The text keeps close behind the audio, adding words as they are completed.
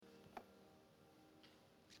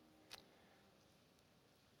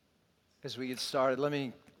As we get started,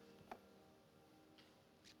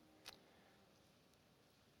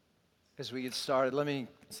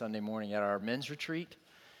 Sunday morning at our men's retreat.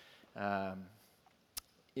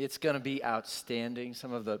 It's going to be outstanding.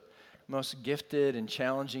 Some of the most gifted and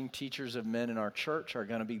challenging teachers of men in our church are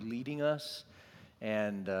going to be leading us,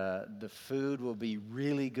 and the food will be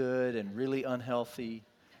really good and really unhealthy,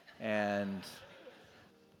 and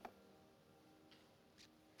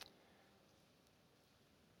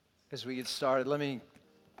as we get started,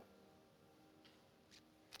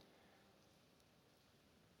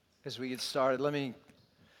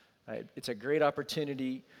 it's a great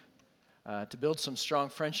opportunity to build some strong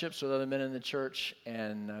friendships with other men in the church,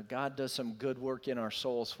 and God does some good work in our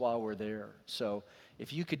souls while we're there. So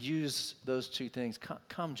if you could use those two things,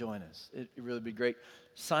 come join us. It'd really be great.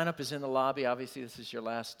 Sign up is in the lobby. Obviously, this is your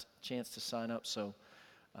last chance to sign up, so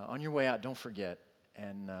on your way out, don't forget.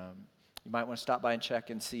 And you might want to stop by and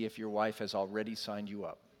check and see if your wife has already signed you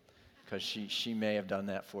up, because she may have done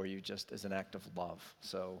that for you just as an act of love.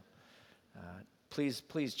 So please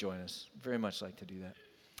join us. Very much like to do that.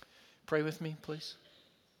 Pray with me, please.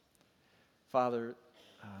 Father,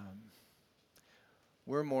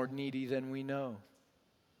 we're more needy than we know.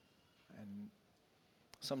 And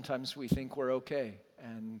sometimes we think we're okay,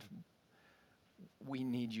 and we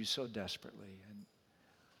need you so desperately. And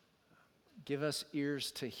give us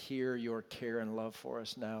ears to hear your care and love for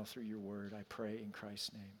us now through your word, I pray in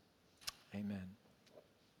Christ's name. Amen.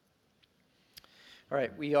 All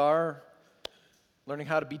right, we are learning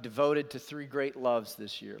how to be devoted to three great loves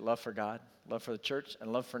this year: love for God, love for the church,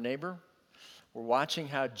 and love for neighbor. We're watching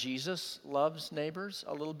how Jesus loves neighbors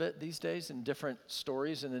a little bit these days in different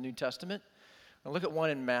stories in the New Testament. I'll look at one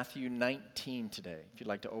in Matthew 19 today. If you'd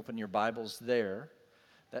like to open your Bibles there,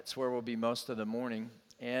 that's where we'll be most of the morning.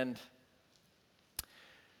 And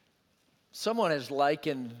someone has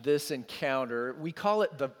likened this encounter, we call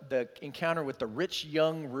it the encounter with the rich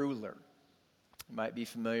young ruler. You might be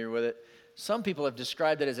familiar with it. Some people have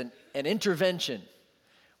described it as an intervention,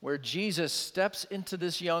 where Jesus steps into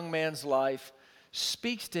this young man's life,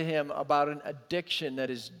 speaks to him about an addiction that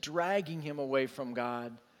is dragging him away from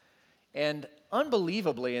God. And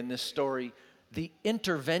unbelievably in this story, the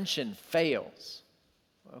intervention fails.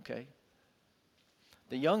 Okay.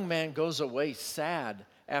 The young man goes away sad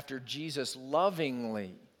after Jesus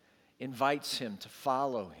lovingly invites him to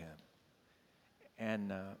follow him.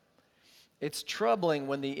 And it's troubling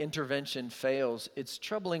when the intervention fails. It's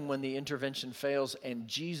troubling when the intervention fails and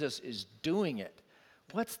Jesus is doing it.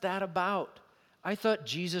 What's that about? I thought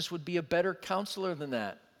Jesus would be a better counselor than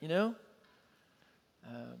that, you know?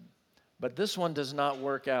 But this one does not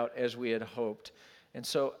work out as we had hoped. And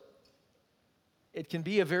so it can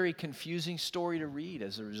be a very confusing story to read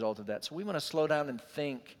as a result of that. So we want to slow down and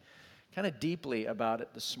think kind of deeply about it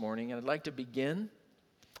this morning. And I'd like to begin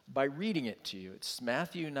by reading it to you. It's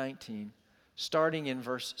Matthew 19, starting in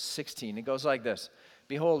verse 16. It goes like this: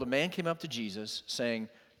 Behold, a man came up to Jesus, saying,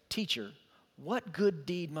 Teacher, what good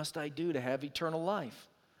deed must I do to have eternal life?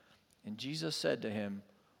 And Jesus said to him,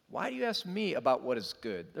 Why do you ask me about what is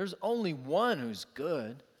good? There's only one who's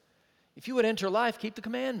good. If you would enter life, keep the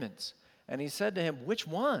commandments. And he said to him, Which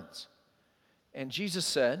ones? And Jesus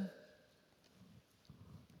said,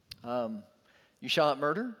 You shall not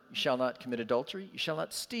murder, you shall not commit adultery, you shall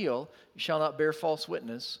not steal, you shall not bear false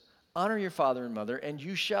witness, honor your father and mother, and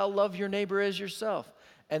you shall love your neighbor as yourself.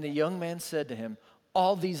 And the young man said to him,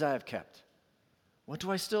 All these I have kept. What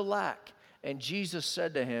do I still lack? And Jesus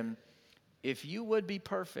said to him, If you would be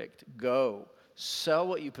perfect, go, sell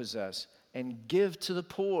what you possess, and give to the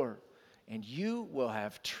poor, and you will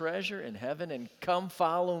have treasure in heaven, and come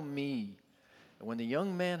follow me. And when the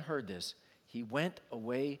young man heard this, he went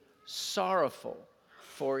away sorrowful,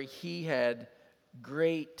 for he had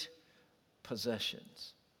great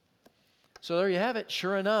possessions. So there you have it.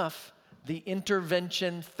 Sure enough, the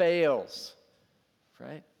intervention fails,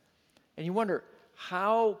 right? And you wonder,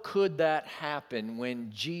 how could that happen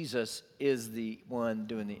when Jesus is the one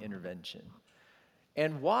doing the intervention?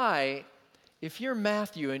 And why, if you're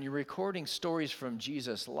Matthew and you're recording stories from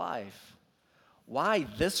Jesus' life, why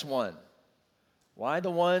this one? Why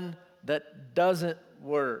the one that doesn't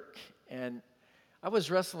work? And I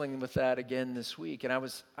was wrestling with that again this week, and I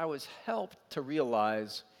was helped to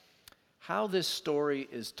realize how this story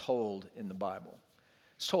is told in the Bible.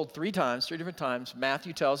 It's told three different times.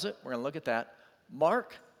 Matthew tells it. We're going to look at that.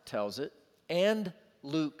 Mark tells it, and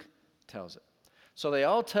Luke tells it. So they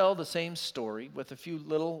all tell the same story with a few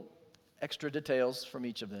little extra details from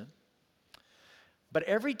each of them. But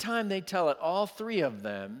every time they tell it, all three of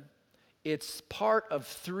them, it's part of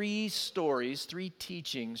three stories, three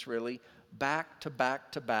teachings really, back to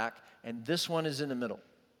back to back, and this one is in the middle.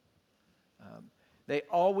 They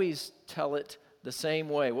always tell it the same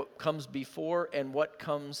way. What comes before and what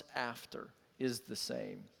comes after is the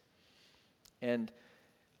same. And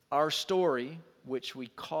our story, which we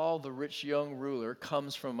call the rich young ruler,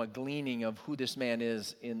 comes from a gleaning of who this man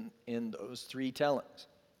is in those three tellings.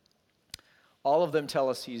 All of them tell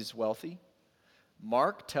us he's wealthy.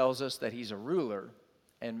 Mark tells us that he's a ruler,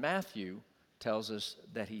 and Matthew tells us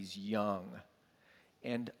that he's young.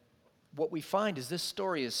 And what we find is this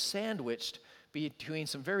story is sandwiched between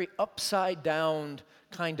some very upside-down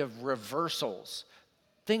kind of reversals.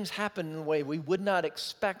 Things happen in a way we would not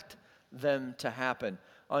expect them to happen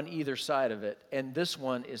on either side of it. And this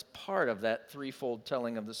one is part of that threefold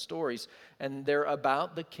telling of the stories, and they're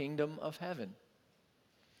about the kingdom of heaven.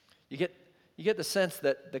 You get the sense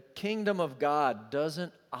that the kingdom of God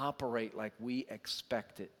doesn't operate like we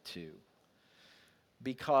expect it to,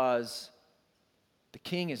 because the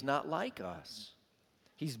king is not like us.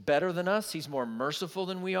 He's better than us. He's more merciful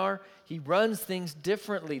than we are. He runs things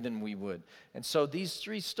differently than we would. And so these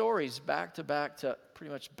three stories, back to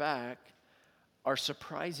pretty much back, are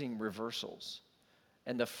surprising reversals.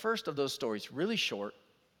 And the first of those stories, really short,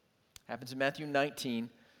 happens in Matthew 19,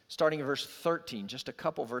 starting in verse 13, just a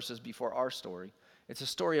couple verses before our story. It's a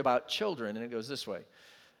story about children, and it goes this way.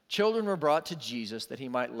 Children were brought to Jesus that he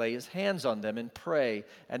might lay his hands on them and pray,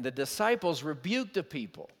 and the disciples rebuked the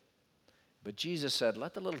people. But Jesus said,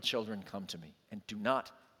 "Let the little children come to me, and do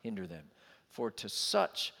not hinder them, for to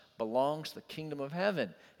such belongs the kingdom of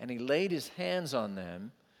heaven." And he laid his hands on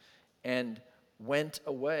them and went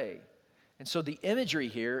away. And so the imagery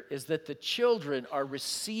here is that the children are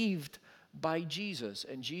received by Jesus,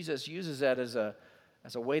 and Jesus uses that as a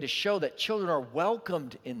way to show that children are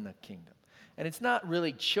welcomed in the kingdom. And it's not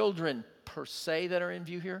really children per se that are in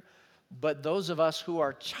view here, but those of us who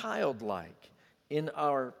are childlike in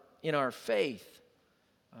our faith.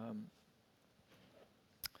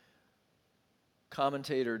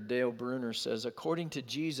 Commentator Dale Bruner says, according to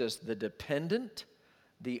Jesus, the dependent,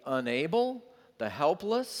 the unable, the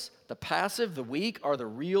helpless, the passive, the weak are the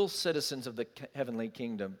real citizens of the heavenly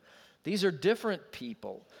kingdom. These are different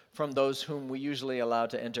people from those whom we usually allow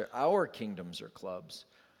to enter our kingdoms or clubs.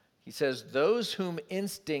 He says, those whom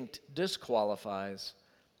instinct disqualifies,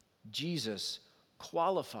 Jesus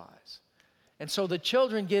qualifies. And so the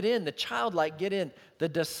children get in, the childlike get in. The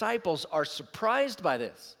disciples are surprised by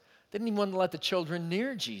this. They didn't even want to let the children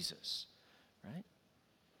near Jesus, right?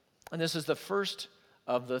 And this is the first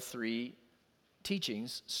of the three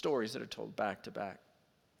teachings, stories that are told back to back.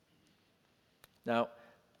 Now,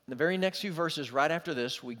 in the very next few verses, right after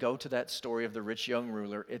this, we go to that story of the rich young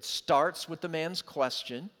ruler. It starts with the man's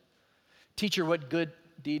question, "Teacher, what good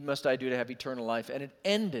deed must I do to have eternal life?" And it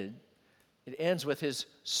ends with his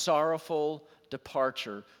sorrowful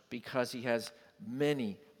departure because he has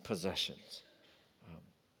many possessions.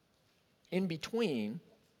 In between,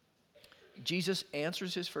 Jesus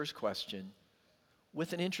answers his first question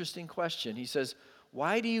with an interesting question. He says,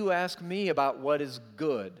 "Why do you ask me about what is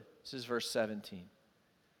good?" This is verse 17.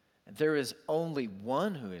 "And there is only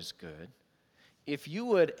one who is good. If you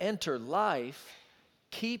would enter life,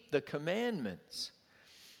 keep the commandments."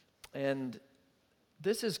 And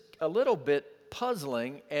this is a little bit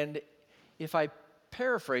puzzling, and if I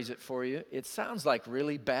paraphrase it for you, it sounds like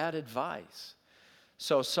really bad advice.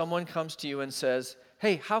 So someone comes to you and says,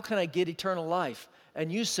 "Hey, how can I get eternal life?"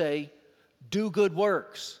 And you say, "Do good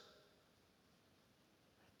works."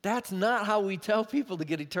 That's not how we tell people to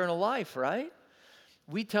get eternal life, right?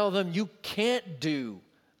 We tell them you can't do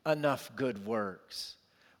enough good works.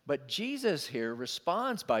 But Jesus here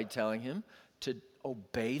responds by telling him to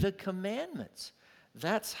obey the commandments.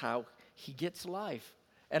 That's how he gets life.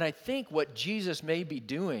 And I think what Jesus may be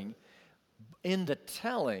doing in the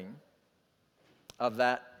telling of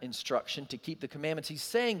that instruction to keep the commandments, he's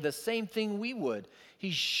saying the same thing we would.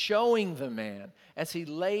 He's showing the man as he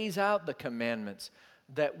lays out the commandments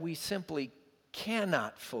that we simply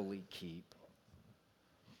cannot fully keep,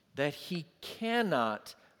 that he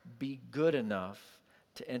cannot be good enough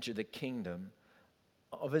to enter the kingdom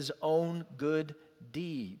of his own good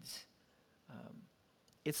deeds.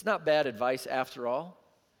 It's not bad advice after all.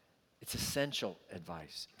 It's essential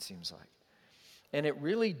advice, it seems like. And it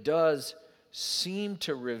really does seem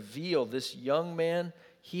to reveal this young man,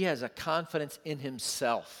 he has a confidence in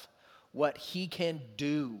himself, what he can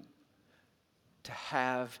do to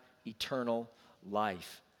have eternal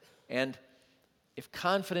life. And if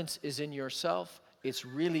confidence is in yourself, it's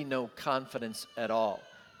really no confidence at all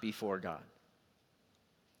before God.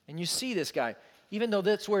 And you see this guy, even though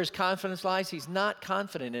that's where his confidence lies, he's not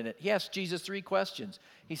confident in it. He asks Jesus 3 questions.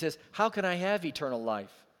 He says, "How can I have eternal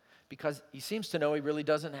life?" because he seems to know he really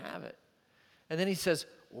doesn't have it. And then he says,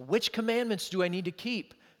 well, which commandments do I need to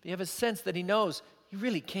keep? You have a sense that he knows he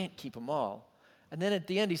really can't keep them all. And then at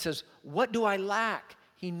the end he says, what do I lack?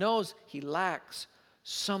 He knows he lacks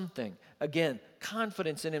something. Again,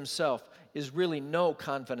 confidence in himself is really no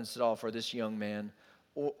confidence at all for this young man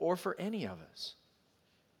or for any of us.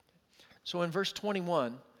 So in verse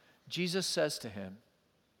 21, Jesus says to him,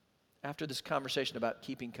 after this conversation about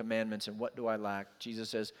keeping commandments and what do I lack, Jesus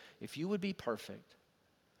says, if you would be perfect,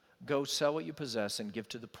 go sell what you possess and give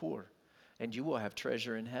to the poor, and you will have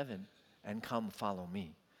treasure in heaven, and come follow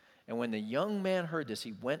me. And when the young man heard this,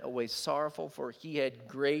 he went away sorrowful, for he had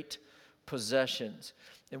great possessions.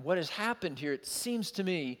 And what has happened here, it seems to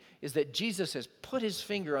me, is that Jesus has put his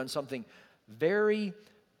finger on something very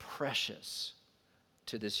precious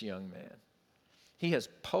to this young man. He has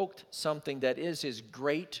poked something that is his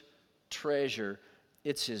great treasure.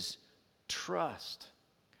 It's his trust.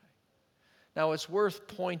 Now, it's worth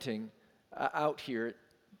pointing out here,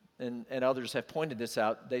 and others have pointed this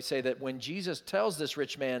out. They say that when Jesus tells this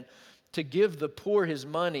rich man to give the poor his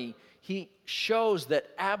money, he shows that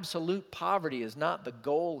absolute poverty is not the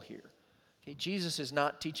goal here. Okay, Jesus is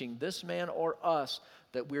not teaching this man or us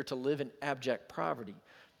that we're to live in abject poverty.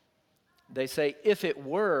 They say if it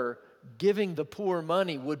were, giving the poor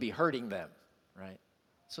money would be hurting them, right?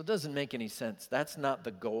 So it doesn't make any sense. That's not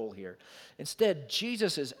the goal here. Instead,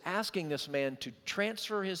 Jesus is asking this man to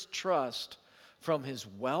transfer his trust from his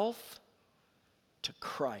wealth to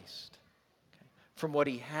Christ, okay? From what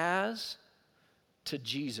he has to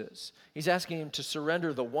Jesus. He's asking him to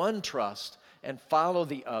surrender the one trust and follow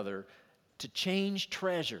the other, to change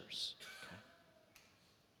treasures. Okay?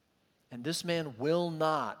 And this man will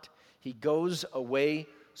not. He goes away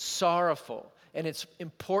sorrowful. And it's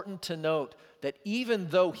important to note that even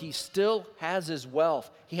though he still has his wealth,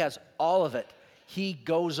 he has all of it, he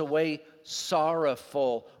goes away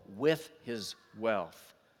sorrowful with his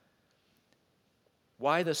wealth.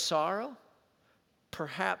 Why the sorrow?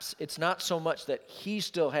 Perhaps it's not so much that he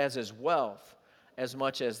still has his wealth as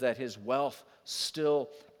much as that his wealth still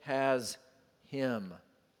has him.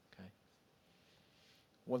 Okay.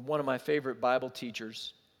 One of my favorite Bible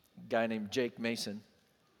teachers, a guy named Jake Mason,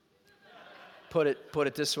 put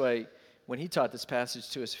it this way when he taught this passage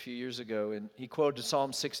to us a few years ago. And he quoted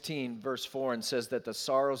Psalm 16, verse 4, and says that the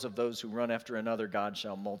sorrows of those who run after another God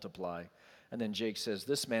shall multiply. And then Jake says,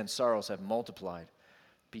 this man's sorrows have multiplied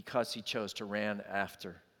because he chose to run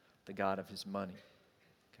after the God of his money.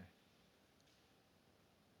 Okay.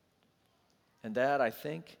 And that, I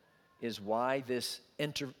think, is why this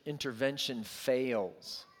intervention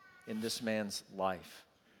fails in this man's life,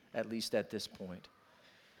 at least at this point.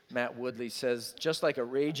 Matt Woodley says, just like a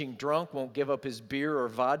raging drunk won't give up his beer or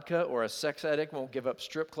vodka, or a sex addict won't give up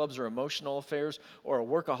strip clubs or emotional affairs, or a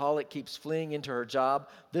workaholic keeps fleeing into her job,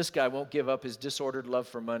 this guy won't give up his disordered love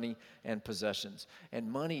for money and possessions.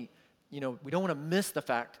 And money, we don't want to miss the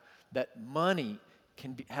fact that money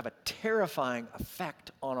can have a terrifying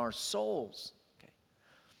effect on our souls. Okay?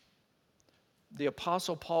 The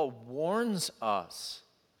Apostle Paul warns us.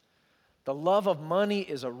 The love of money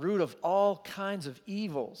is a root of all kinds of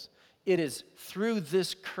evils. It is through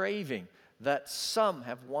this craving that some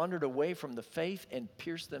have wandered away from the faith and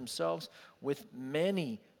pierced themselves with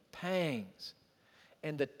many pangs.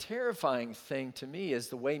 And the terrifying thing to me is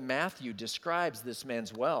the way Matthew describes this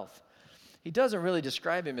man's wealth. He doesn't really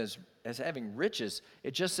describe him as having riches.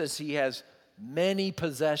 It just says he has many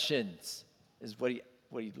possessions, is what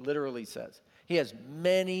he literally says. He has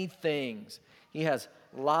many things. He has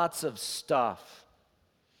lots of stuff.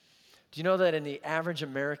 Do you know that in the average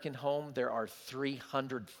American home, there are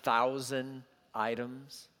 300,000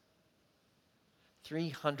 items?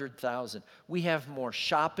 300,000. We have more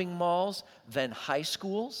shopping malls than high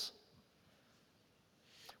schools.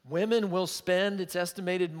 Women will spend, it's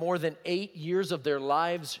estimated, more than 8 years of their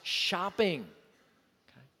lives shopping.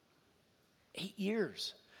 Okay? 8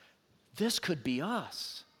 years. This could be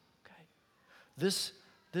us. Okay?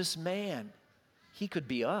 This man, he could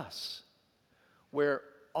be us, where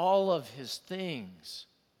all of his things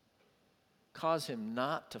cause him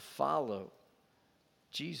not to follow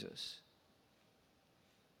Jesus.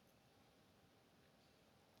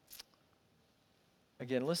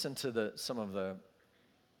 Again, listen to some of the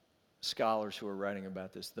scholars who are writing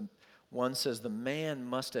about this. One says the man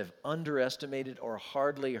must have underestimated or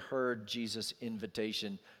hardly heard Jesus'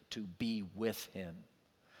 invitation to be with him.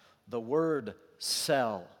 The word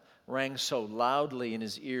sell rang so loudly in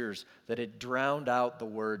his ears that it drowned out the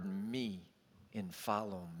word me in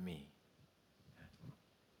follow me.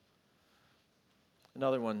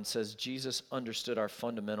 Another one says, Jesus understood our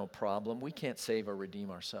fundamental problem. We can't save or redeem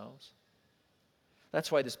ourselves.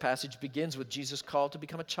 That's why this passage begins with Jesus' call to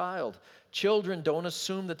become a child. Children don't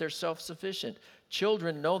assume that they're self-sufficient.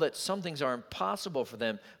 Children know that some things are impossible for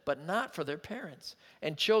them, but not for their parents.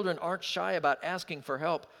 And children aren't shy about asking for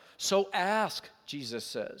help. So ask, Jesus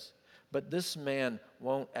says. But this man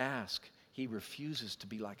won't ask. He refuses to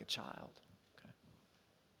be like a child. Okay.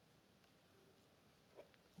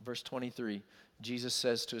 Verse 23, Jesus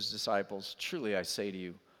says to his disciples, truly I say to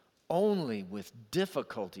you, only with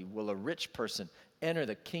difficulty will a rich person enter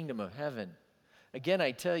the kingdom of heaven. Again, I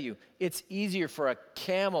tell you, it's easier for a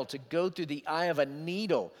camel to go through the eye of a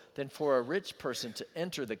needle than for a rich person to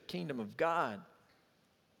enter the kingdom of God.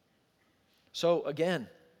 So again,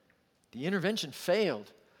 the intervention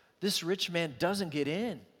failed. This rich man doesn't get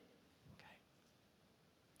in. Okay.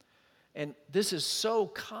 And this is so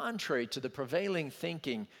contrary to the prevailing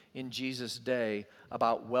thinking in Jesus' day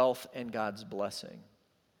about wealth and God's blessing.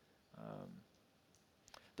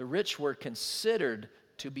 The rich were considered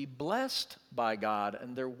to be blessed by God,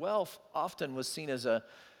 and their wealth often was seen as an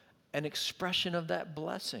expression of that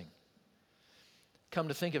blessing. Come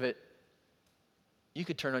to think of it, you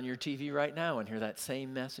could turn on your TV right now and hear that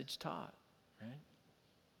same message taught, right?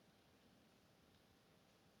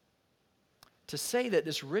 To say that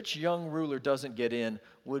this rich young ruler doesn't get in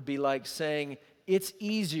would be like saying it's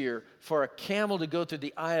easier for a camel to go through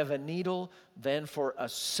the eye of a needle than for a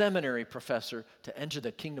seminary professor to enter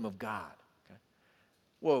the kingdom of God. Okay?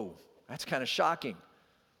 Whoa, that's kind of shocking.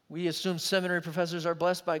 We assume seminary professors are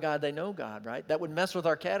blessed by God. They know God, right? That would mess with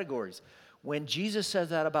our categories. When Jesus says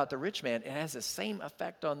that about the rich man, it has the same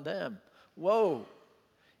effect on them. Whoa,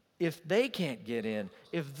 if they can't get in,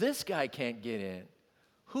 if this guy can't get in,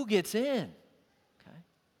 who gets in?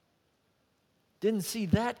 Didn't see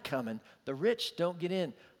that coming. The rich don't get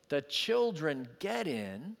in. The children get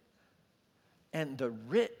in, and the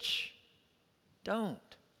rich don't.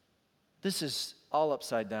 This is all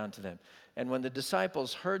upside down to them. And when the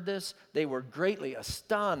disciples heard this, they were greatly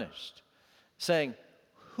astonished, saying,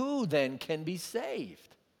 who then can be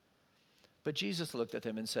saved? But Jesus looked at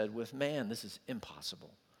them and said, with man, this is impossible.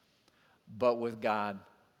 But with God,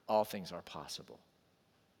 all things are possible.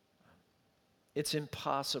 It's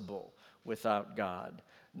impossible without God.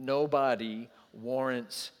 Nobody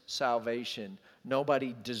warrants salvation.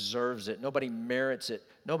 Nobody deserves it. Nobody merits it.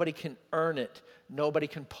 Nobody can earn it. Nobody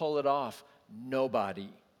can pull it off. Nobody.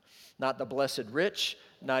 Not the blessed rich,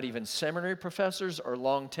 not even seminary professors or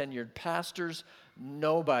long-tenured pastors.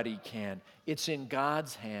 Nobody can. It's in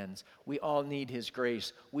God's hands. We all need His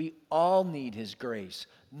grace. We all need His grace.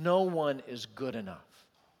 No one is good enough.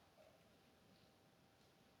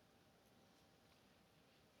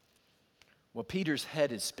 Well, Peter's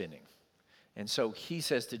head is spinning. And so he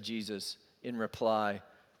says to Jesus in reply,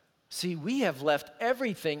 see, we have left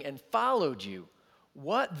everything and followed you.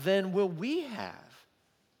 What then will we have?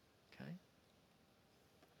 Okay.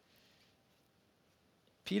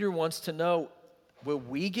 Peter wants to know, will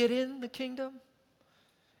we get in the kingdom?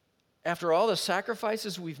 After all the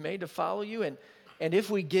sacrifices we've made to follow you, and if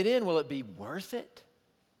we get in, will it be worth it?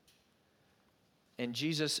 And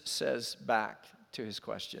Jesus says back to his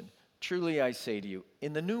question, truly I say to you,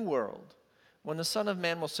 in the new world, when the Son of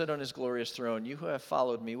Man will sit on his glorious throne, you who have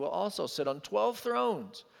followed me will also sit on 12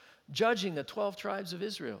 thrones, judging the 12 tribes of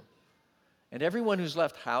Israel. And everyone who's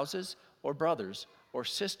left houses or brothers or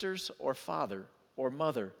sisters or father or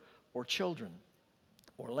mother or children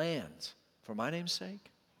or lands for my name's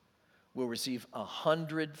sake will receive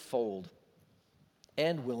 100-fold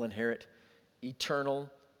and will inherit eternal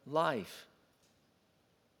life.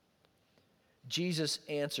 Jesus'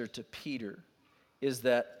 answer to Peter is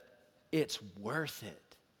that it's worth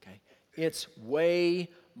it, okay? It's way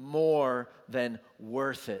more than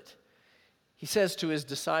worth it. He says to his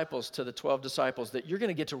disciples, to the 12 disciples, that you're going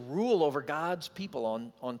to get to rule over God's people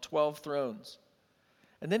on 12 thrones.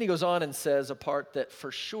 And then he goes on and says a part that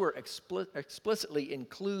for sure explicitly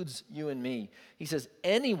includes you and me. He says,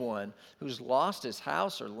 anyone who's lost his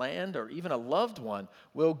house or land or even a loved one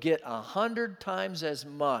will get 100 times as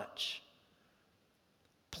much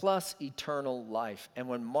plus eternal life. And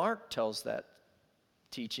when Mark tells that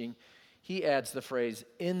teaching, he adds the phrase,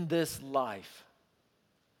 in this life.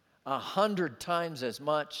 100 times as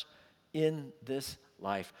much in this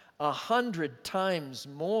life. 100 times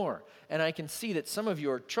more. And I can see that some of you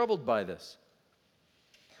are troubled by this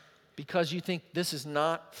because you think this is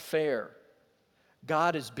not fair.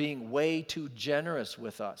 God is being way too generous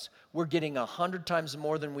with us. We're getting 100 times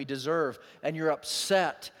more than we deserve, and you're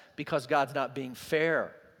upset because God's not being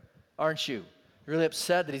fair. Aren't you? You're really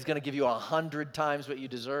upset that he's going to give you 100 times what you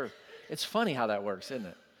deserve. It's funny how that works, isn't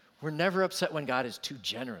it? We're never upset when God is too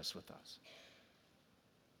generous with us.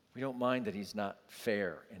 We don't mind that he's not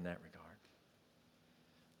fair in that regard.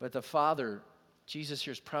 But the Father, Jesus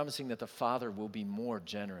here is promising that the Father will be more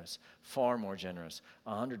generous, far more generous,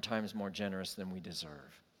 100 times more generous than we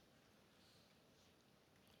deserve.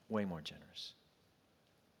 Way more generous.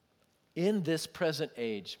 In this present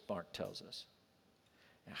age, Mark tells us.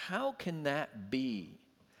 How can that be?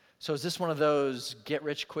 So is this one of those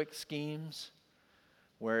get-rich-quick schemes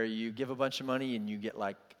where you give a bunch of money and you get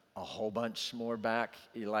like a whole bunch more back?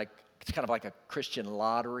 It's kind of like a Christian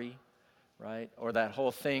lottery, right? Or that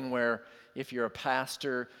whole thing where if you're a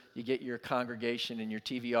pastor, you get your congregation and your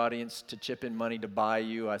TV audience to chip in money to buy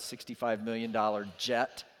you a $65 million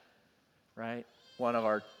jet, right? One of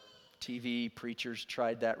our TV preachers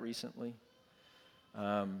tried that recently.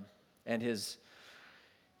 And his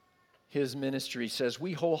ministry says,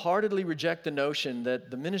 we wholeheartedly reject the notion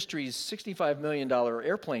that the ministry's $65 million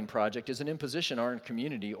airplane project is an imposition on our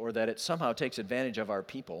community or that it somehow takes advantage of our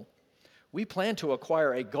people. We plan to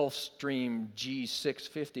acquire a Gulfstream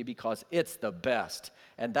G650 because it's the best,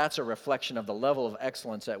 and that's a reflection of the level of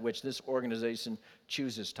excellence at which this organization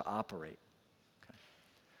chooses to operate. Okay.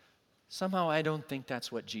 Somehow I don't think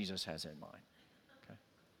that's what Jesus has in mind.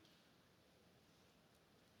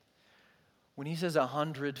 When he says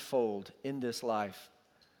 100-fold in this life,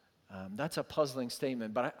 that's a puzzling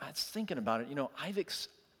statement, but I was thinking about it.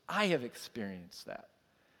 I have experienced that.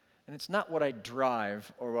 And it's not what I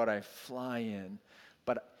drive or what I fly in,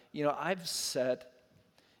 but, I've sat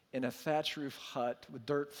in a thatch roof hut with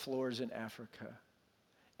dirt floors in Africa,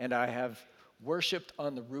 and I have worshiped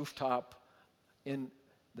on the rooftop in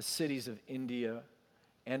the cities of India,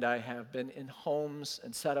 and I have been in homes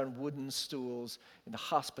and sat on wooden stools in the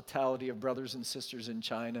hospitality of brothers and sisters in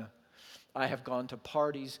China. I have gone to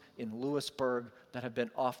parties in Lewisburg that have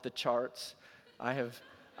been off the charts. I have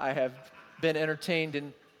been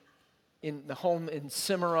entertained in the home in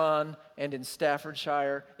Cimarron and in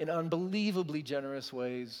Staffordshire in unbelievably generous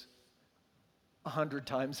ways, 100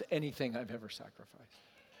 times anything I've ever sacrificed.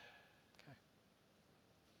 Okay.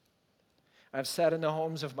 I've sat in the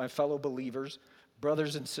homes of my fellow believers,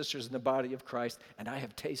 brothers and sisters in the body of Christ, and I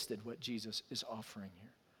have tasted what Jesus is offering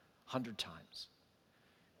here 100 times.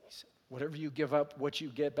 He said, whatever you give up, what you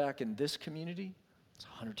get back in this community, it's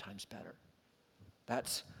 100 times better.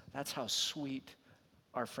 That's how sweet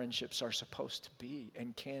our friendships are supposed to be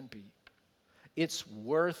and can be. It's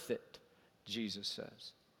worth it, Jesus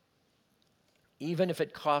says. Even if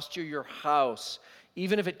it costs you your house,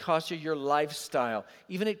 even if it costs you your lifestyle,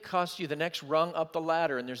 even if it costs you the next rung up the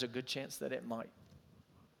ladder, and there's a good chance that it might.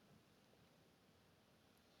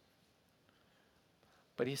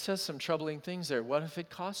 But he says some troubling things there. What if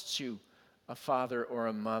it costs you a father or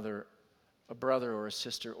a mother, a brother or a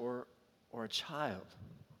sister, or a child?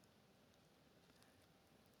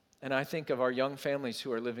 And I think of our young families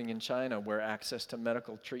who are living in China where access to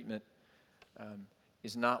medical treatment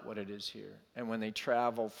is not what it is here. And when they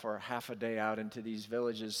travel for half a day out into these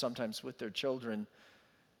villages, sometimes with their children,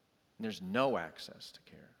 there's no access to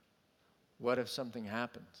care. What if something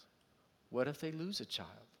happens? What if they lose a child?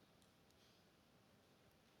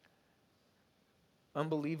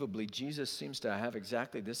 Unbelievably, Jesus seems to have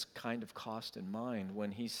exactly this kind of cost in mind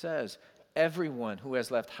when he says, everyone who has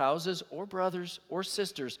left houses or brothers or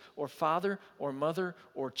sisters or father or mother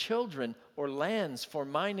or children or lands for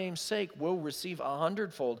my name's sake will receive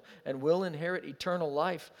 100-fold and will inherit eternal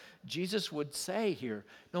life. Jesus would say here,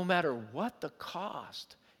 no matter what the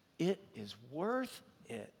cost, it is worth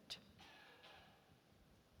it.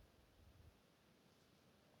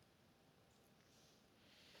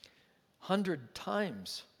 100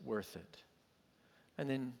 times worth it.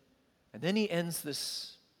 And then he ends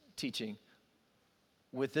this teaching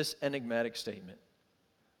with this enigmatic statement.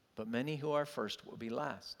 But many who are first will be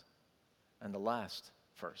last, and the last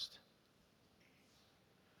first.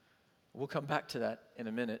 We'll come back to that in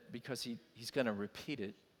a minute because he's going to repeat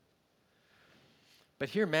it. But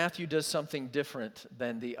here Matthew does something different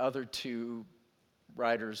than the other two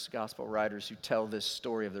writers, gospel writers, who tell this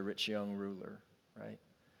story of the rich young ruler, right?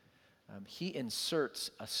 He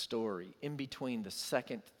inserts a story in between the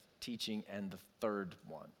second teaching and the third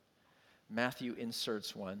one. Matthew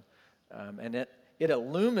inserts one, and it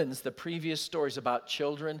illumines the previous stories about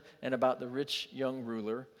children and about the rich young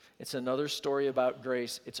ruler. It's another story about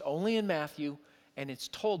grace. It's only in Matthew, and it's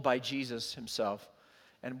told by Jesus himself.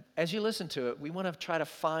 And as you listen to it, we want to try to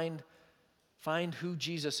find who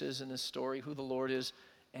Jesus is in this story, who the Lord is,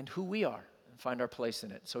 and who we are, and find our place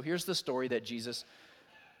in it. So here's the story that Jesus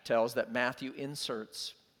tells that Matthew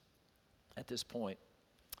inserts at this point.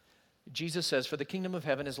 Jesus says, "For the kingdom of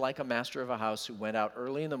heaven is like a master of a house who went out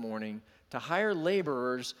early in the morning to hire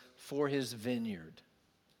laborers for his vineyard.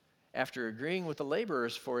 After agreeing with the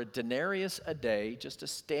laborers for a denarius a day, just a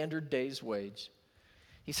standard day's wage,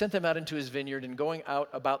 he sent them out into his vineyard, and going out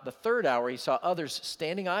about the third hour, he saw others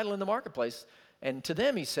standing idle in the marketplace. And to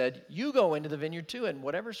them he said, 'You go into the vineyard too, and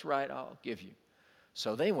whatever's right I'll give you.'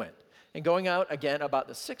 So they went. And going out again about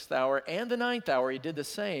the 6th hour and the 9th hour, he did the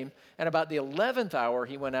same. And about the 11th hour,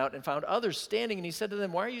 he went out and found others standing. And he said to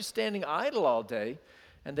them, 'Why are you standing idle all day?'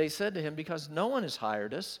 And they said to him, 'Because no one has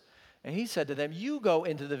hired us.' And he said to them, 'You go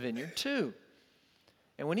into the vineyard too.'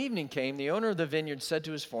 And when evening came, the owner of the vineyard said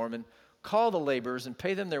to his foreman, 'Call the laborers and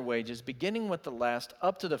pay them their wages, beginning with the last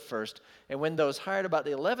up to the first.' And when those hired about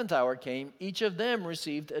the 11th hour came, each of them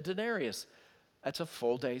received a denarius." That's a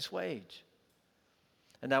full day's wage.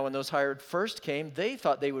 "And now when those hired first came, they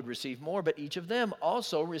thought they would receive more, but each of them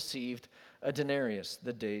also received a denarius,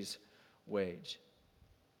 the day's wage."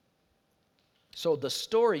 So the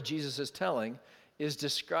story Jesus is telling is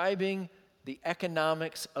describing the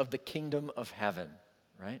economics of the kingdom of heaven,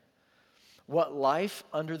 right? What life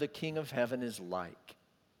under the King of heaven is like.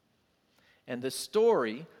 And in the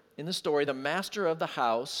story, the master of the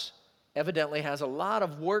house evidently has a lot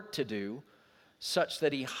of work to do, such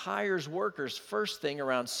that he hires workers first thing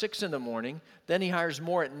around 6 in the morning, then he hires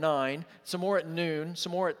more at 9, some more at noon,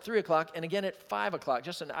 some more at 3 o'clock, and again at 5 o'clock,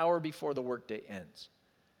 just an hour before the workday ends.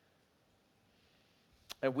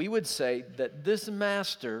 And we would say that this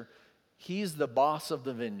master, he's the boss of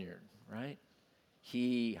the vineyard, right?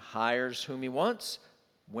 He hires whom he wants,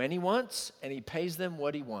 when he wants, and he pays them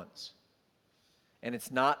what he wants. And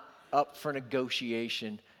it's not up for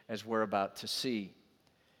negotiation, as we're about to see.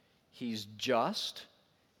 He's just.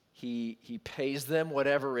 He pays them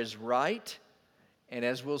whatever is right. And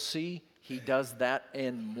as we'll see, he does that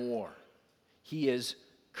and more. He is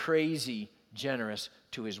crazy generous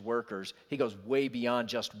to his workers. He goes way beyond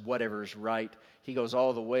just whatever is right. He goes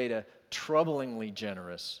all the way to troublingly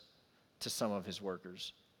generous to some of his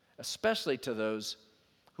workers, especially to those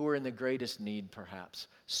who are in the greatest need, perhaps,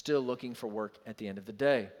 still looking for work at the end of the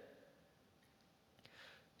day.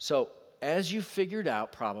 So, as you figured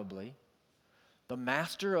out probably, the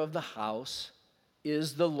master of the house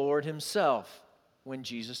is the Lord himself when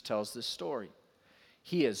Jesus tells this story.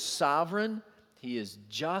 He is sovereign, he is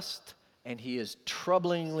just, and he is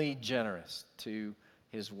troublingly generous to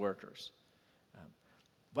his workers.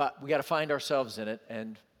 But we got to find ourselves in it,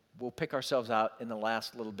 and we'll pick ourselves out in the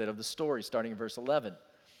last little bit of the story, starting in verse 11.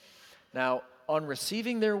 Now, on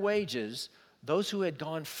receiving their wages, those who had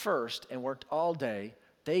gone first and worked all day,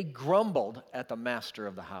 they grumbled at the master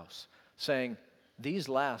of the house, saying, "These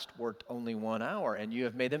last worked only 1 hour, and you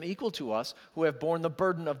have made them equal to us, who have borne the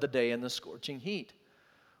burden of the day and the scorching heat."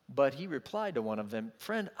 But he replied to one of them,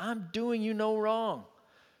 "Friend, I'm doing you no wrong.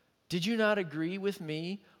 Did you not agree with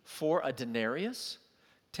me for a denarius?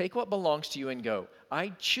 Take what belongs to you and go. I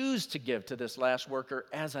choose to give to this last worker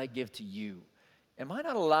as I give to you. Am I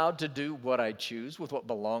not allowed to do what I choose with what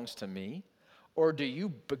belongs to me? Or do you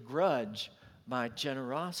begrudge my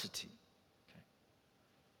generosity?" Okay.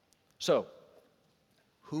 So,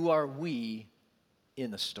 who are we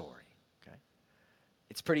in the story? Okay.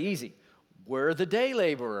 It's pretty easy. We're the day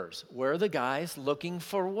laborers. We're the guys looking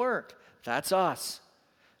for work. That's us.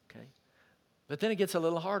 Okay. But then it gets a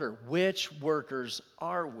little harder. Which workers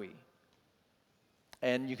are we?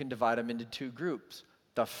 And you can divide them into 2 groups,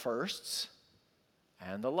 the firsts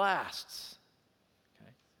and the lasts.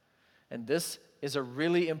 Okay. And this is a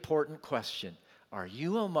really important question. Are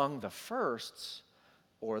you among the firsts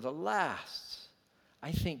or the lasts?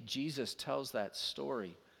 I think Jesus tells that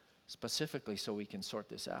story specifically so we can sort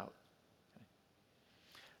this out. Okay.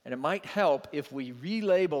 And it might help if we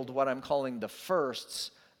relabeled what I'm calling the firsts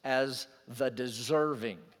as the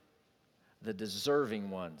deserving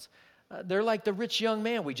ones. They're like the rich young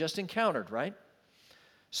man we just encountered, right?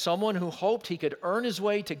 Someone who hoped he could earn his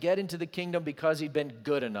way to get into the kingdom because he'd been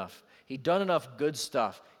good enough. He'd done enough good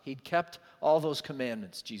stuff. He'd kept all those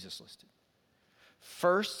commandments Jesus listed.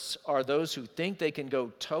 Firsts are those who think they can go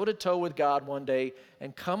toe-to-toe with God one day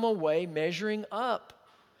and come away measuring up,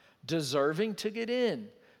 deserving to get in,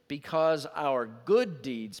 because our good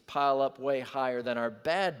deeds pile up way higher than our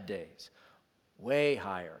bad days, way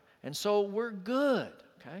higher. And so we're good,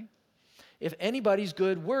 okay? If anybody's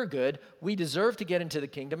good, we're good. We deserve to get into the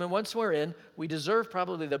kingdom, and once we're in, we deserve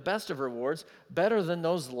probably the best of rewards, better than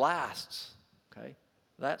those lasts, okay?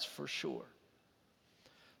 That's for sure.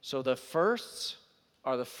 So the firsts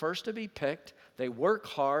are the first to be picked. They work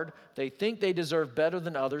hard. They think they deserve better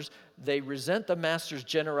than others. They resent the master's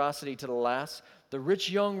generosity to the last. The rich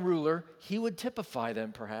young ruler, he would typify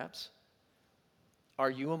them perhaps. Are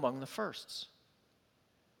you among the firsts?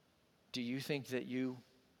 Do you think that you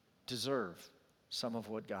deserve some of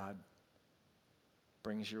what God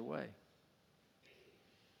brings your way?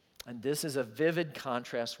 And this is a vivid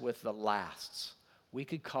contrast with the lasts. We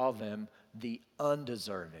could call them the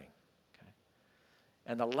undeserving. Okay?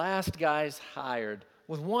 And the last guys hired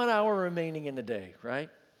with 1 hour remaining in the day, right?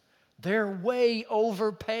 They're way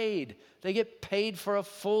overpaid. They get paid for a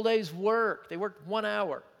full day's work. They work 1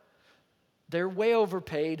 hour. They're way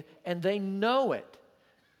overpaid, and they know it.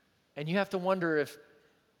 And you have to wonder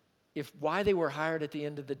if why they were hired at the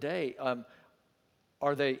end of the day.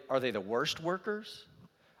 Are they the worst workers?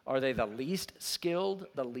 Are they the least skilled,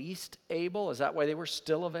 the least able? Is that why they were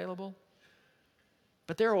still available?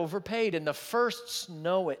 But they're overpaid, and the firsts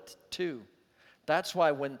know it too. That's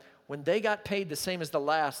why when they got paid the same as the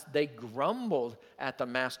last, they grumbled at the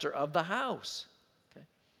master of the house. Okay?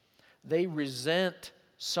 They resent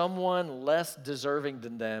someone less deserving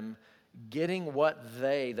than them getting what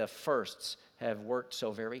they, the firsts, have worked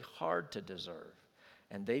so very hard to deserve.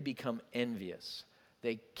 And they become envious.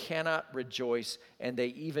 They cannot rejoice, and they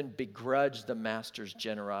even begrudge the master's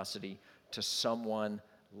generosity to someone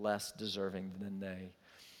less deserving than they.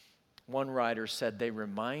 One writer said they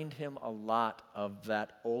remind him a lot of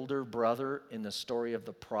that older brother in the story of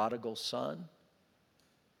the prodigal son.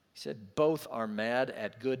 He said, both are mad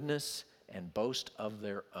at goodness and boast of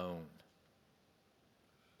their own.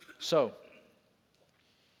 So,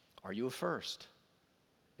 are you a first?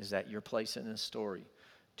 Is that your place in this story?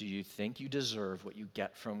 Do you think you deserve what you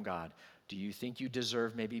get from God? Do you think you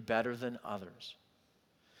deserve maybe better than others?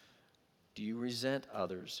 Do you resent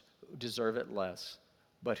others who deserve it less,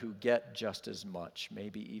 but who get just as much,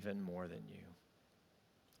 maybe even more than you?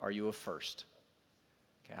 Are you a first?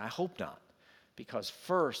 Okay, I hope not, because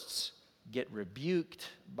firsts get rebuked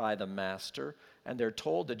by the master, and they're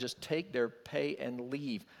told to just take their pay and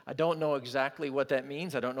leave. I don't know exactly what that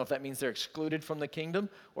means. I don't know if that means they're excluded from the kingdom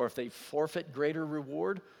or if they forfeit greater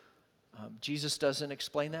reward. Jesus doesn't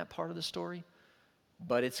explain that part of the story,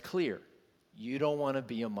 but it's clear. You don't want to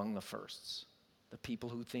be among the firsts, the people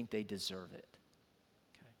who think they deserve it.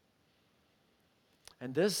 Okay.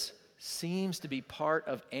 And this seems to be part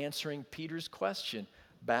of answering Peter's question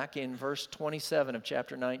back in verse 27 of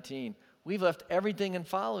chapter 19. We've left everything and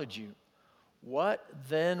followed you. What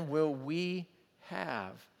then will we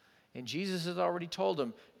have? And Jesus has already told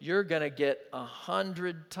them, you're going to get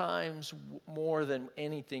 100 times more than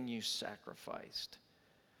anything you sacrificed.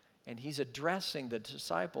 And he's addressing the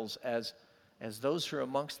disciples as those who are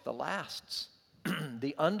amongst the lasts,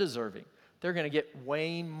 the undeserving. They're going to get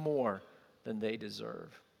way more than they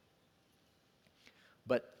deserve.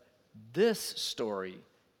 But this story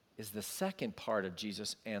is the second part of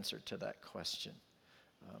Jesus' answer to that question.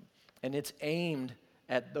 And it's aimed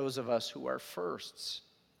at those of us who are firsts.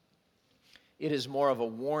 It is more of a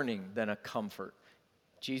warning than a comfort.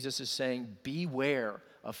 Jesus is saying, beware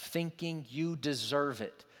of thinking you deserve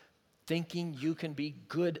it, thinking you can be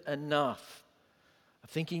good enough,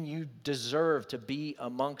 thinking you deserve to be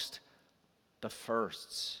amongst the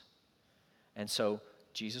firsts. And so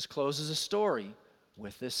Jesus closes the story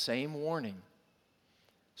with this same warning.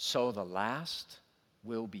 So the last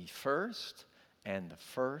will be first, and the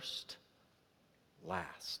first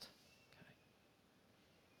last. Okay.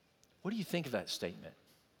 What do you think of that statement?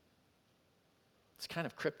 It's kind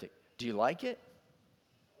of cryptic. Do you like it?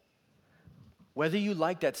 Whether you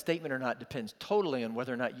like that statement or not depends totally on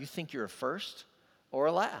whether or not you think you're a first or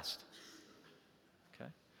a last. Okay.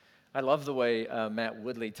 I love the way Matt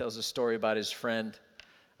Woodley tells a story about his friend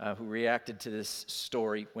who reacted to this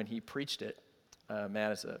story when he preached it.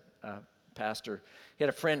 Matt is a pastor. He had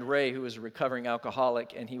a friend, Ray, who was a recovering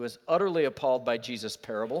alcoholic, and he was utterly appalled by Jesus'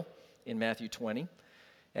 parable in Matthew 20.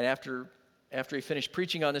 And after he finished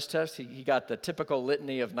preaching on this text, he got the typical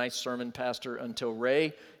litany of nice sermon, pastor, until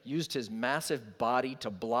Ray used his massive body to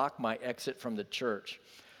block my exit from the church.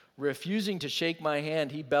 Refusing to shake my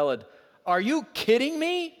hand, he bellowed, "Are you kidding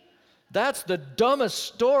me? That's the dumbest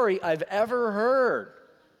story I've ever heard."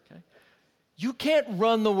 You can't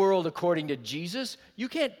run the world according to Jesus. You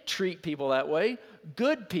can't treat people that way.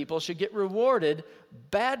 Good people should get rewarded.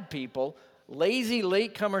 Bad people, lazy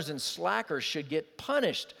latecomers and slackers should get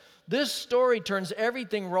punished. This story turns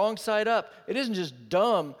everything wrong side up. It isn't just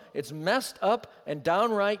dumb, it's messed up and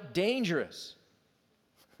downright dangerous.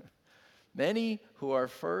 Many who are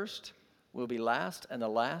first will be last, and the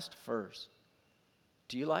last first.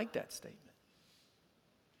 Do you like that statement?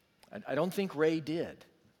 I don't think Ray did.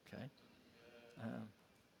 Okay.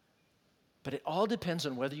 But it all depends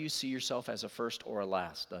on whether you see yourself as a first or a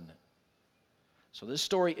last, doesn't it? So this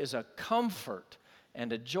story is a comfort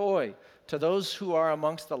and a joy to those who are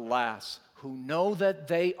amongst the last, who know that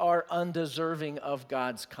they are undeserving of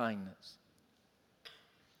God's kindness.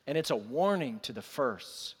 And it's a warning to the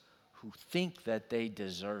firsts who think that they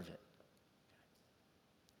deserve it.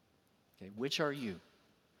 Okay, which are you?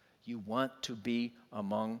 You want to be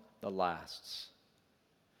among the lasts.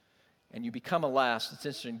 And you become a last. It's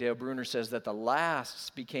interesting, Dale Bruner says that the lasts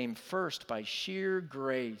became first by sheer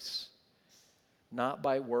grace, not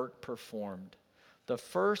by work performed. The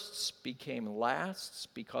firsts became lasts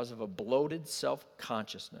because of a bloated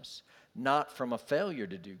self-consciousness, not from a failure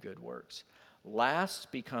to do good works. Lasts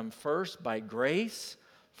become first by grace,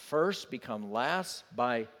 first become last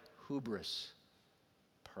by hubris,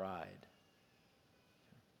 pride.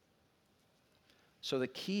 So the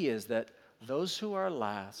key is that those who are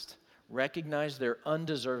last recognize their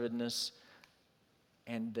undeservedness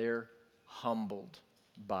and they're humbled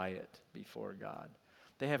by it before God.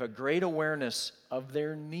 They have a great awareness of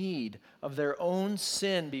their need, of their own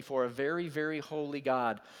sin before a very, very holy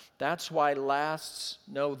God. That's why lasts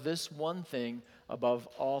know this one thing above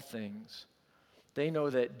all things. They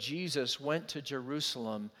know that Jesus went to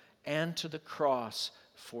Jerusalem and to the cross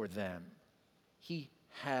for them. He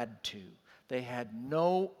had to. They had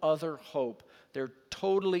no other hope. They're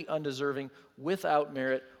totally undeserving, without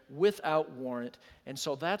merit, without warrant. And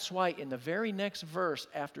so that's why in the very next verse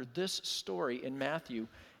after this story in Matthew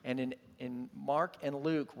and in Mark and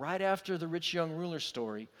Luke, right after the rich young ruler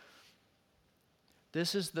story,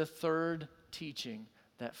 this is the third teaching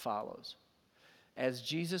that follows. As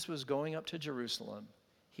Jesus was going up to Jerusalem,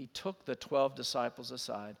 he took the 12 disciples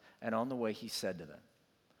aside, and on the way he said to them,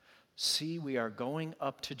 "See, we are going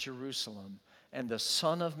up to Jerusalem, and the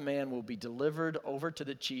Son of Man will be delivered over to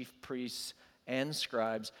the chief priests and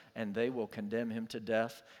scribes, and they will condemn him to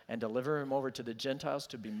death and deliver him over to the Gentiles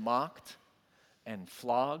to be mocked and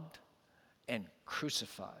flogged and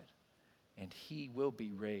crucified, and he will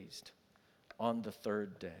be raised on the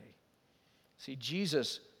third day." See,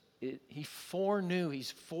 Jesus, he foreknew,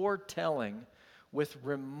 he's foretelling with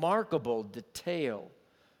remarkable detail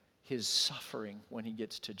his suffering when he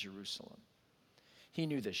gets to Jerusalem. He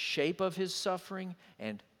knew the shape of his suffering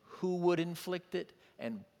and who would inflict it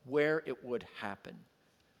and where it would happen.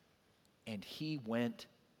 And he went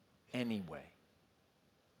anyway.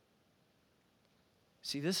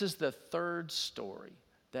 See, this is the third story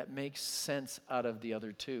that makes sense out of the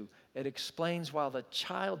other two. It explains why the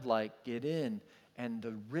childlike get in and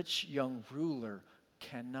the rich young ruler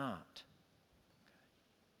cannot.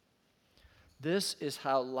 This is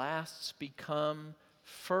how lasts become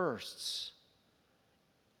firsts.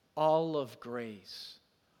 All of grace.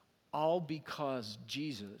 All because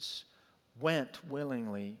Jesus went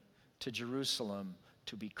willingly to Jerusalem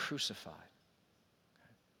to be crucified.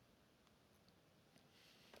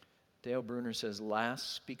 Dale Bruner says,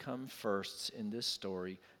 lasts become firsts in this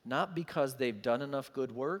story, not because they've done enough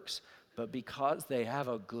good works, but because they have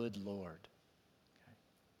a good Lord.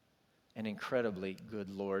 An incredibly good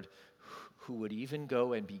Lord who would even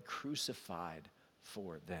go and be crucified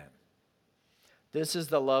for them. This is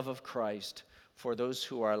the love of Christ for those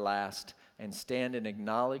who are last and stand in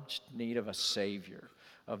acknowledged need of a Savior,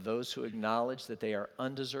 of those who acknowledge that they are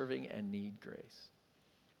undeserving and need grace.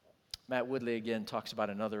 Matt Woodley again talks about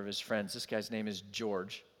another of his friends. This guy's name is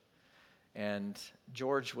George. And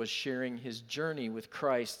George was sharing his journey with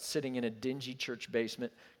Christ, sitting in a dingy church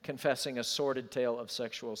basement, confessing a sordid tale of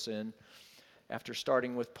sexual sin. After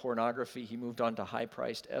starting with pornography, he moved on to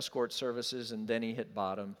high-priced escort services, and then he hit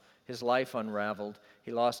bottom. His life unraveled.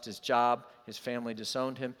 He lost his job, his family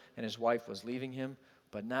disowned him, and his wife was leaving him.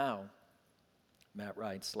 But now, Matt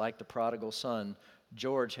writes, like the prodigal son,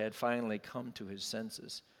 George had finally come to his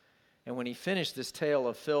senses. And when he finished this tale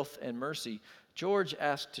of filth and mercy, George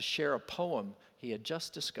asked to share a poem he had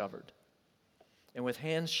just discovered. And with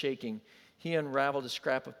hands shaking, he unraveled a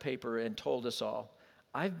scrap of paper and told us all,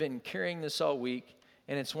 "I've been carrying this all week,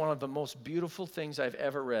 and it's one of the most beautiful things I've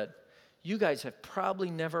ever read. You guys have probably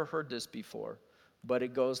never heard this before, but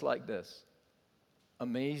it goes like this.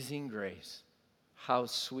 Amazing grace, how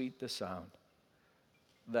sweet the sound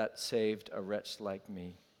that saved a wretch like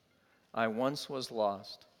me. I once was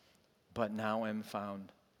lost, but now am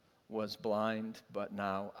found, was blind, but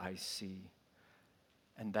now I see."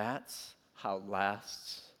 And that's how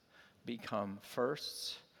lasts become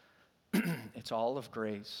firsts. It's all of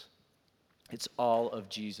grace. It's all of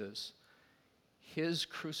Jesus. His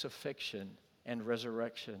crucifixion and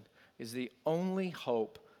resurrection is the only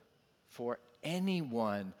hope for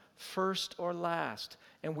anyone, first or last.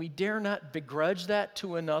 And we dare not begrudge that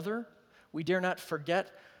to another. We dare not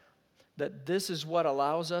forget that this is what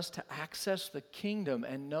allows us to access the kingdom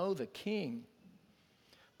and know the King.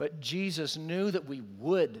 But Jesus knew that we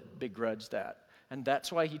would begrudge that. And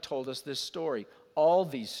that's why he told us this story, all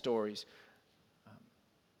these stories,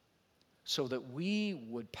 so that we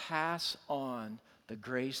would pass on the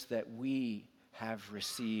grace that we have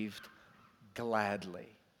received gladly.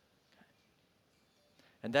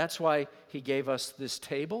 And that's why he gave us this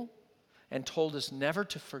table and told us never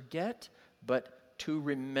to forget, but to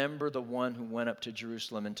remember the one who went up to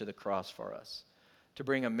Jerusalem and to the cross for us, to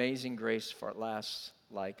bring amazing grace for lasts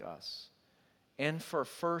like us. And for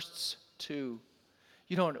firsts too.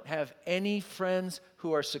 You don't have any friends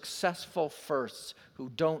who are successful firsts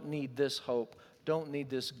who don't need this hope, don't need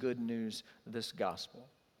this good news, this gospel.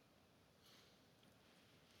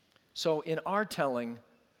 So in our telling,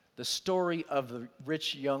 the story of the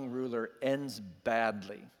rich young ruler ends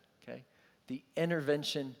badly. Okay? The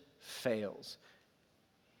intervention fails.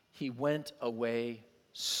 He went away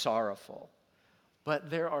sorrowful.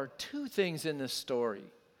 But there are two things in this story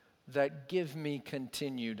that give me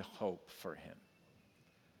continued hope for him.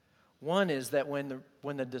 One is that when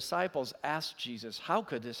the disciples asked Jesus, how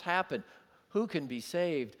could this happen? Who can be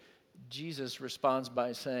saved? Jesus responds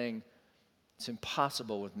by saying, it's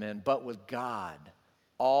impossible with men, but with God,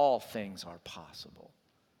 all things are possible.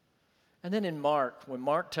 And then in Mark, when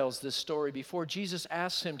Mark tells this story, before Jesus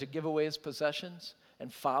asks him to give away his possessions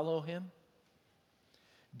and follow him,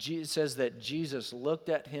 it says that Jesus looked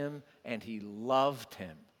at him and he loved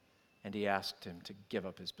him, and he asked him to give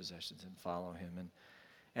up his possessions and follow him.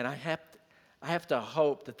 And I have to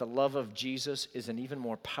hope that the love of Jesus is an even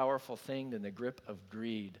more powerful thing than the grip of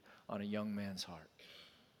greed on a young man's heart.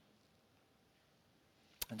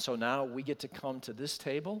 And so now we get to come to this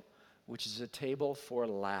table, which is a table for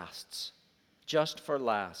lasts, just for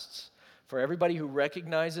lasts. For everybody who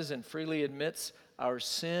recognizes and freely admits our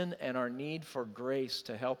sin and our need for grace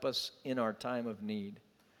to help us in our time of need.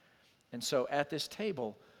 And so at this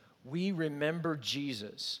table, we remember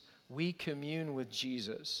Jesus. We commune with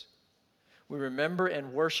Jesus. We remember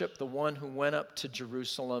and worship the one who went up to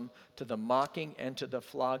Jerusalem, to the mocking and to the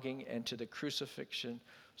flogging and to the crucifixion,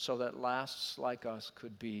 so that lasts like us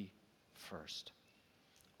could be first.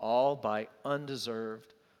 All by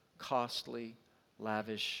undeserved, costly,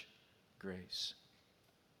 lavish grace.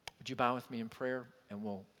 Would you bow with me in prayer, and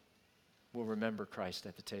we'll remember Christ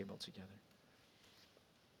at the table together.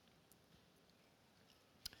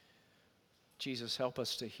 Jesus, help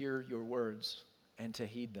us to hear your words and to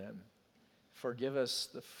heed them. Forgive us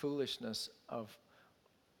the foolishness of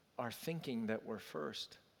our thinking that we're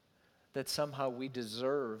first, that somehow we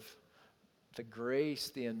deserve the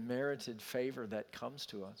grace, the unmerited favor that comes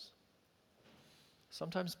to us.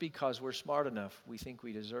 Sometimes because we're smart enough, we think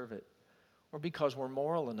we deserve it, or because we're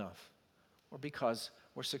moral enough, or because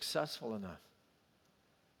we're successful enough.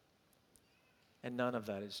 And none of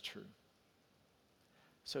that is true.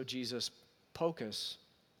 So Jesus, poke us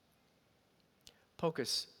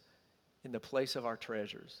in the place of our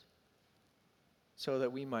treasures so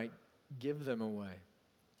that we might give them away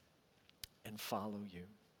and follow you.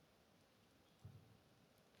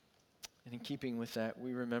 And in keeping with that,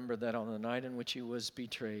 we remember that on the night in which he was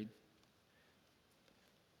betrayed,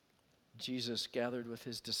 Jesus gathered with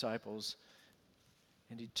his disciples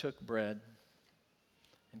and he took bread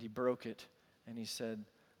and he broke it and he said,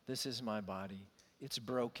 "This is my body. It's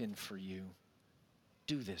broken for you.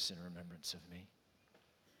 Do this in remembrance of me."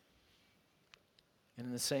 And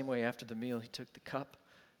in the same way, after the meal, he took the cup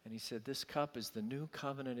and he said, "This cup is the new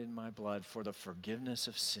covenant in my blood for the forgiveness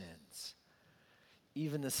of sins,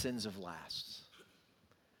 even the sins of lasts.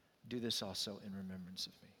 Do this also in remembrance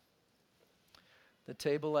of me." The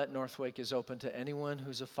table at Northwake is open to anyone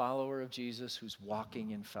who's a follower of Jesus, who's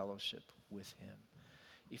walking in fellowship with him.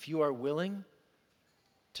 If you are willing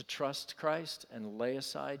to trust Christ and lay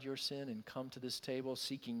aside your sin and come to this table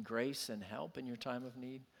seeking grace and help in your time of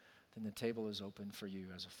need, then the table is open for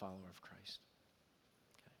you as a follower of Christ.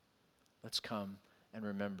 Okay. Let's come and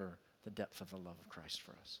remember the depth of the love of Christ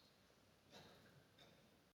for us.